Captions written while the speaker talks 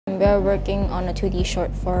We are working on a 2D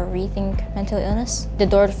short for Rethink Mental Illness, The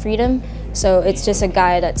Door to Freedom. So it's just a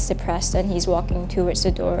guy that's depressed and he's walking towards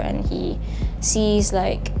the door and he sees,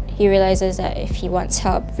 he realizes that if he wants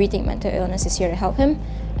help, Rethink Mental Illness is here to help him.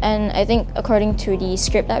 And I think according to the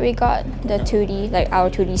script that we got, the 2D,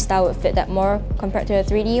 our 2D style would fit that more compared to the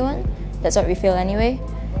 3D one. That's what we feel anyway.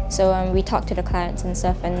 So we talked to the clients and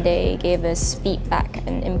stuff and they gave us feedback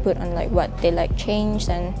and input on what they changed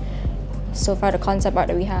and so far the concept art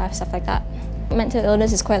that we have, stuff like that. Mental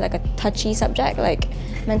illness is quite a touchy subject, like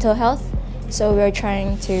mental health. So we're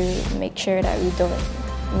trying to make sure that we don't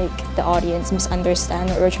make the audience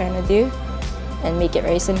misunderstand what we're trying to do and make it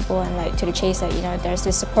very simple and to the chase that, there's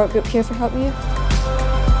this support group here to help you.